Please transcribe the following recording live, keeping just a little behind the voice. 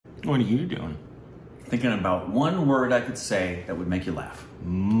What are you doing? Thinking about one word I could say that would make you laugh.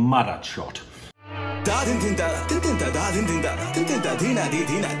 Mudda shot.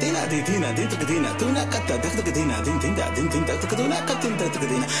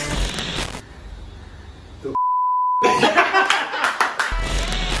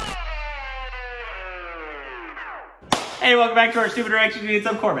 Hey, welcome back to our Stupid Reaction Videos.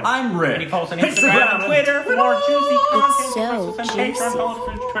 I'm Corbin. I'm Rick. And he posts on Instagram and Twitter for more juicy content. It's so juicy. Follow us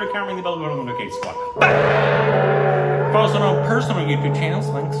for Twitter account, ring the bell, go to the notification squad. Follow us on our personal YouTube channels.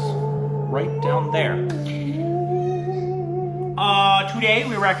 Links right down there. Today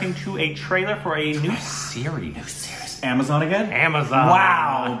we're reacting to a trailer for a new series. Amazon again? Amazon.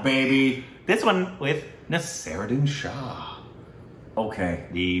 Wow, baby. This one with Naseeruddin Shah. Okay.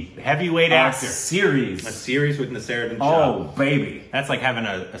 The heavyweight actor. A series with Naseeruddin Shah. Oh, baby. That's like having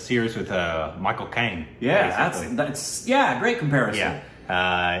a series with Michael Caine. Yeah, that's great comparison.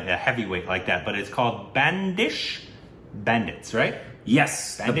 Yeah, a heavyweight like that. But it's called Bandish Bandits, right?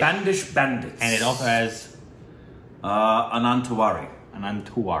 Yes, the Bandish Bandits. And it also has Anand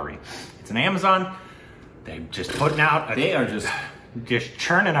Tiwari. It's an Amazon. They're just putting out. They are just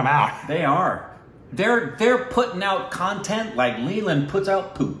churning them out. They are. They're putting out content like Leland puts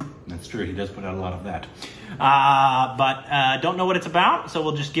out poop. That's true. He does put out a lot of that. But don't know what it's about, so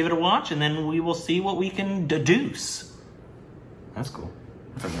we'll just give it a watch, and then we will see what we can deduce. That's cool.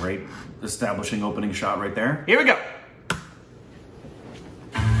 That's a great establishing opening shot right there. Here we go.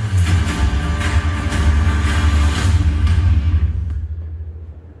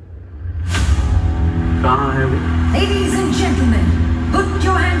 Ladies and gentlemen, put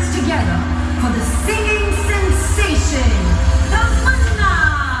your hands together for the singing sensation, Tarzana.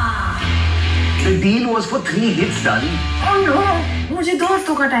 The deal was for 3 hits, darling. Oh no, मुझे 2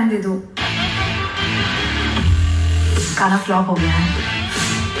 हफ्तों का time दे दो. गाना flop हो गया है.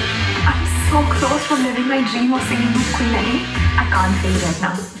 I'm so close from living my dream of singing with Queen Annie. I can't fail right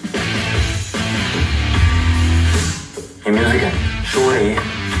now. ये music है, शोर है ये.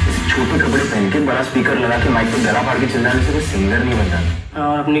 छोटे कपड़े पहन के बड़ा स्पीकर लगा के माइक पे गला फाड़ के चिल्लाने से कोई सिंगर नहीं बन जाता।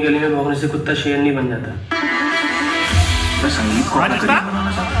 और अपनी गली में भौंकने से कुत्ता शेर नहीं बन जाता। मैं संगीत को अपना करियर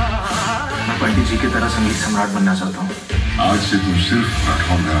बनाना चाहता हूँ। मैं पंडित जी की तरह संगीत सम्राट बनना चाहता हूँ। आज से तुम सिर्फ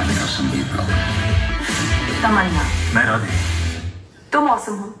प्लेटफॉर्म गाने का संगीत गाओ। तमन्ना। मैं राधे। तुम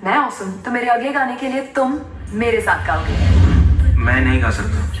ऑसम हो, मैं ऑसम, तो मेरे अगले गाने के लिए तुम मेरे साथ गाओगे। मैं नहीं गा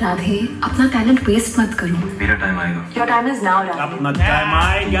सकता। राधे, अपना टैलेंट वेस्ट मत करो। मेरा टाइम आएगा। Your time is now, Radhe. अपना टाइम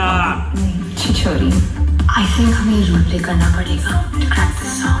आएगा। नहीं, छिछोरी। I think हमें रोल प्ले करना पड़ेगा to crack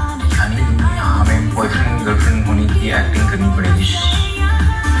this song। यानी हमें बॉयफ्रेंड गर्लफ्रेंड होने की एक्टिंग करनी पड़ेगी।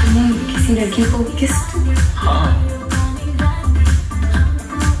 हमें किसी लड़की को किस? हाँ।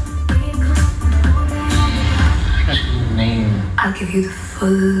 नहीं। I'll give you the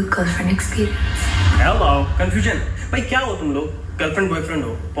full girlfriend experience. Hello. Confusion. भाई क्या हो तुम लोग? गर्लफ्रेंड बॉयफ्रेंड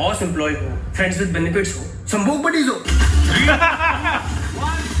हो, बॉस एम्प्लॉय हो, फ्रेंड्स विद बेनिफिट्स हो, संभोग बडीज हो।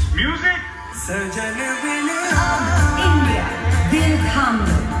 म्यूजिक। इंडिया दिल थाम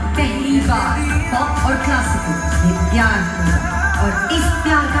लो, पहली बार पॉप और क्लासिकल ये प्यार होगा और इस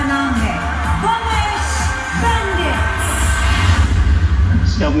प्यार का नाम है बंदिश बैंडिट्स।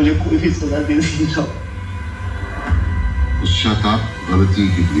 क्या मुझे कोई भी सजा दे दीजिए? पश्चाताप गलती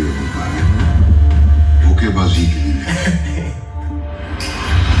के लिए होता है, धोखेबाजी के लिए।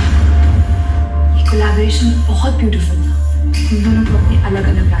 ये कोलैबोरेशन बहुत ब्यूटीफुल था। हम दोनों को अपने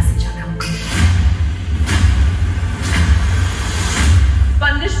अलग-अलग रास्ते जाना होगा।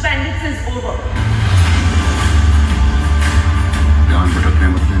 बंदिश बैंडिट्स इज ओवर। ध्यान भटकने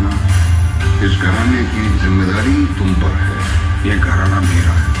मत देना। इस घराने की जिम्मेदारी तुम पर है। ये घराना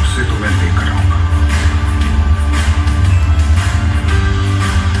मेरा है, उससे तो मैं देख कर आऊंगा।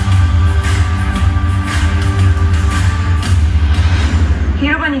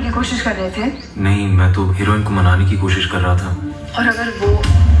 हीरो बनने की कोशिश कर रहे थे? नहीं, मैं तो हीरोइन को मनाने की कोशिश कर रहा था। और अगर वो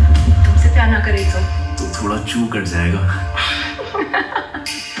तुमसे प्यार ना करे तो थोड़ा चू कट जाएगा।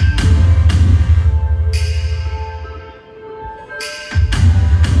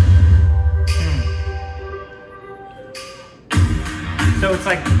 So it's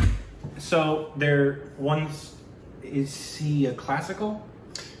like, so there once, is he a classical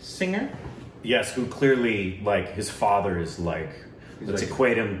singer? Yes, who clearly, like, his father is like, let's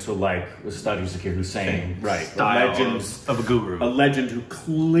equate him to like Ustad Zakir Hussain, right? A legend of a guru, a legend who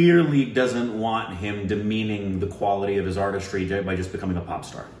clearly doesn't want him demeaning the quality of his artistry by just becoming a pop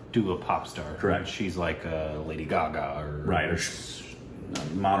star. Do a pop star, correct? She's like Lady Gaga, or right, or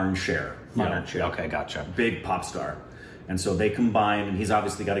modern Cher, modern Cher. Okay, gotcha. Big pop star, and so they combine. And he's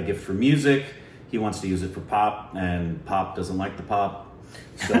obviously got a gift for music. He wants to use it for pop, and pop doesn't like the pop.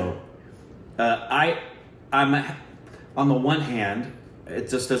 So, I'm on the one hand, it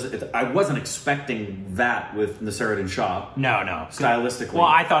just doesn't. I wasn't expecting that with Naseeruddin Shah. No. Stylistically. Well,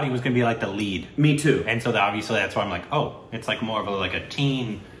 I thought he was going to be like the lead. Me too. And so obviously that's why I'm like, oh, it's like more of a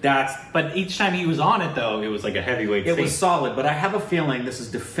teen. That's. But each time he was on it, though, it was like a heavyweight. It was solid, but I have a feeling this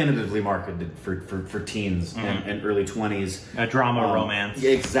is definitively marketed for teens and early 20s. A drama romance.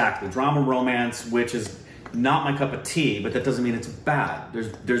 Yeah, exactly, drama romance, which is not my cup of tea, but that doesn't mean it's bad.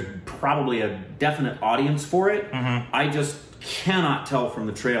 There's probably a definite audience for it. I just cannot tell from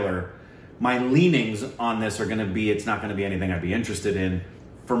the trailer. My leanings on this are going to be, it's not going to be anything I'd be interested in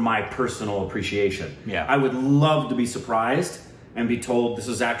for my personal appreciation. Yeah. I would love to be surprised and be told this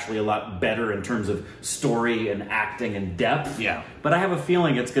is actually a lot better in terms of story and acting and depth. Yeah. But I have a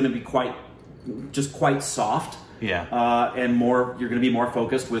feeling it's going to be quite soft. Yeah. And more, you're going to be more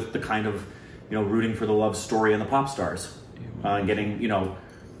focused with the kind of, rooting for the love story and the pop stars. And getting,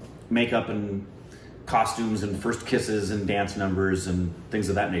 makeup and costumes and first kisses and dance numbers and things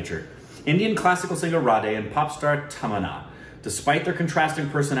of that nature. Indian classical singer Radhe and pop star Tamanna. Despite their contrasting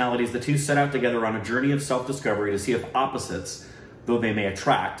personalities, the two set out together on a journey of self-discovery to see if opposites, though they may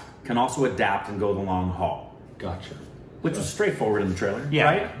attract, can also adapt and go the long haul. Gotcha. Which was straightforward in the trailer, Yeah,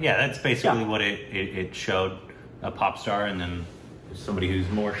 right? Yeah, that's basically what it showed. A pop star and then somebody who's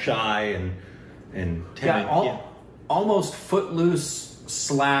more shy and timid. Almost Footloose /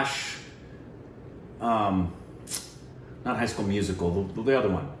 not High School Musical, the other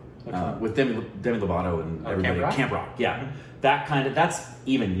one. With Demi Lovato and everybody. Camp Rock, yeah. That kind of, that's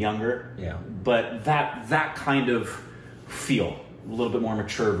even younger. Yeah. But that kind of feel, a little bit more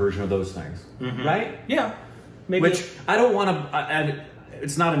mature version of those things, right? Yeah. Maybe. Which I don't want to, and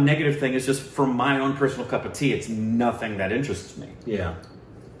it's not a negative thing, it's just for my own personal cup of tea, it's nothing that interests me. Yeah.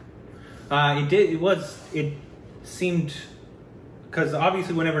 It seemed, because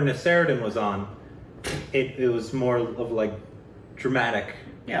obviously whenever Naseeruddin was on, it was more of like dramatic.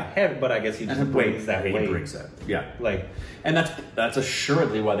 Yeah. But I guess he just brings that way. weight. He brings that. Yeah. Like, and that's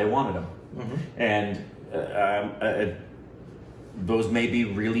assuredly why they wanted him. And those may be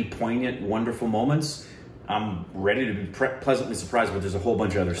really poignant, wonderful moments. I'm ready to be pleasantly surprised, but there's a whole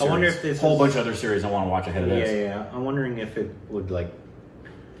bunch of other series. I wonder if this bunch of other series I want to watch ahead of this. Yeah. I'm wondering if it would like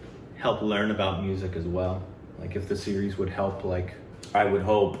help learn about music as well. Like if the series would help, like, I would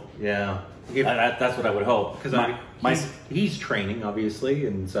hope. Yeah. That's what I would hope. Because he's training, obviously,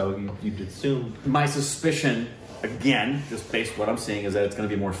 and so you'd assume. My suspicion, again, just based on what I'm seeing, is that it's going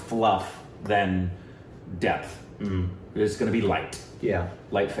to be more fluff than depth. It's going to be light. Yeah.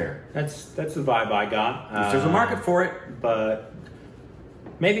 Light fare. That's the vibe I got. There's a market for it. But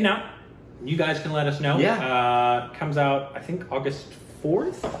maybe not. You guys can let us know. Yeah. Comes out, I think, August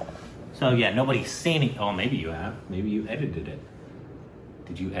 4th. So, yeah, nobody's seen it. Oh, maybe you have. Maybe you edited it.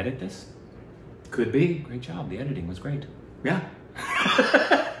 Did you edit this? Could be. Great job. The editing was great. Yeah.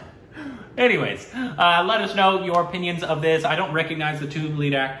 Anyways, let us know your opinions of this. I don't recognize the two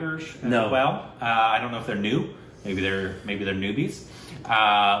lead actors as well. I don't know if they're new. Maybe they're newbies,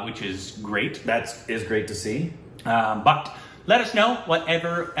 which is great. That is great to see. But let us know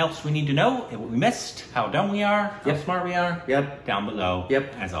whatever else we need to know, what we missed, how dumb we are, how smart we are. Yep. Down below.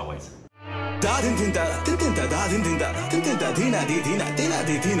 Yep. As always.